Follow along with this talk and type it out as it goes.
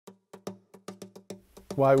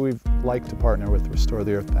Why we've liked to partner with Restore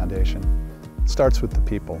the Earth Foundation. It starts with the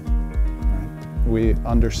people. Right? We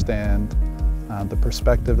understand the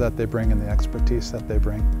perspective that they bring and the expertise that they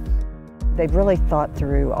bring. They've really thought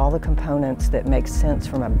through all the components that make sense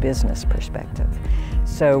from a business perspective.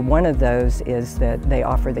 So one of those is that they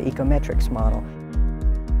offer the EcoMetrics Model.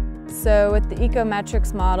 So with the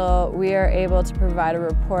EcoMetrics Model, we are able to provide a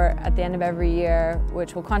report at the end of every year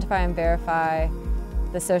which will quantify and verify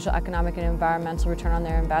the social, economic, and environmental return on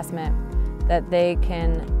their investment that they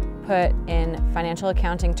can put in financial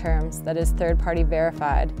accounting terms that is third-party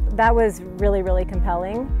verified. That was really, really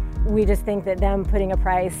compelling. We just think that them putting a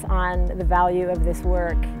price on the value of this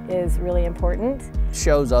work is really important.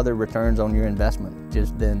 Shows other returns on your investment,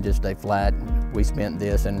 just a flat, we spent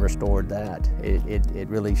this and restored that. It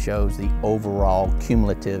really shows the overall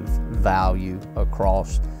cumulative value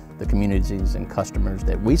across the communities and customers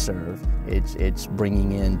that we serve. It's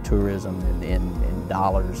bringing in tourism and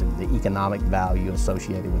dollars and the economic value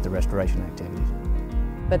associated with the restoration activities.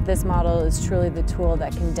 But this model is truly the tool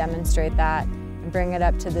that can demonstrate that and bring it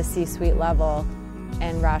up to the C-suite level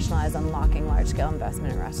and rationalize unlocking large-scale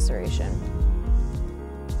investment in restoration.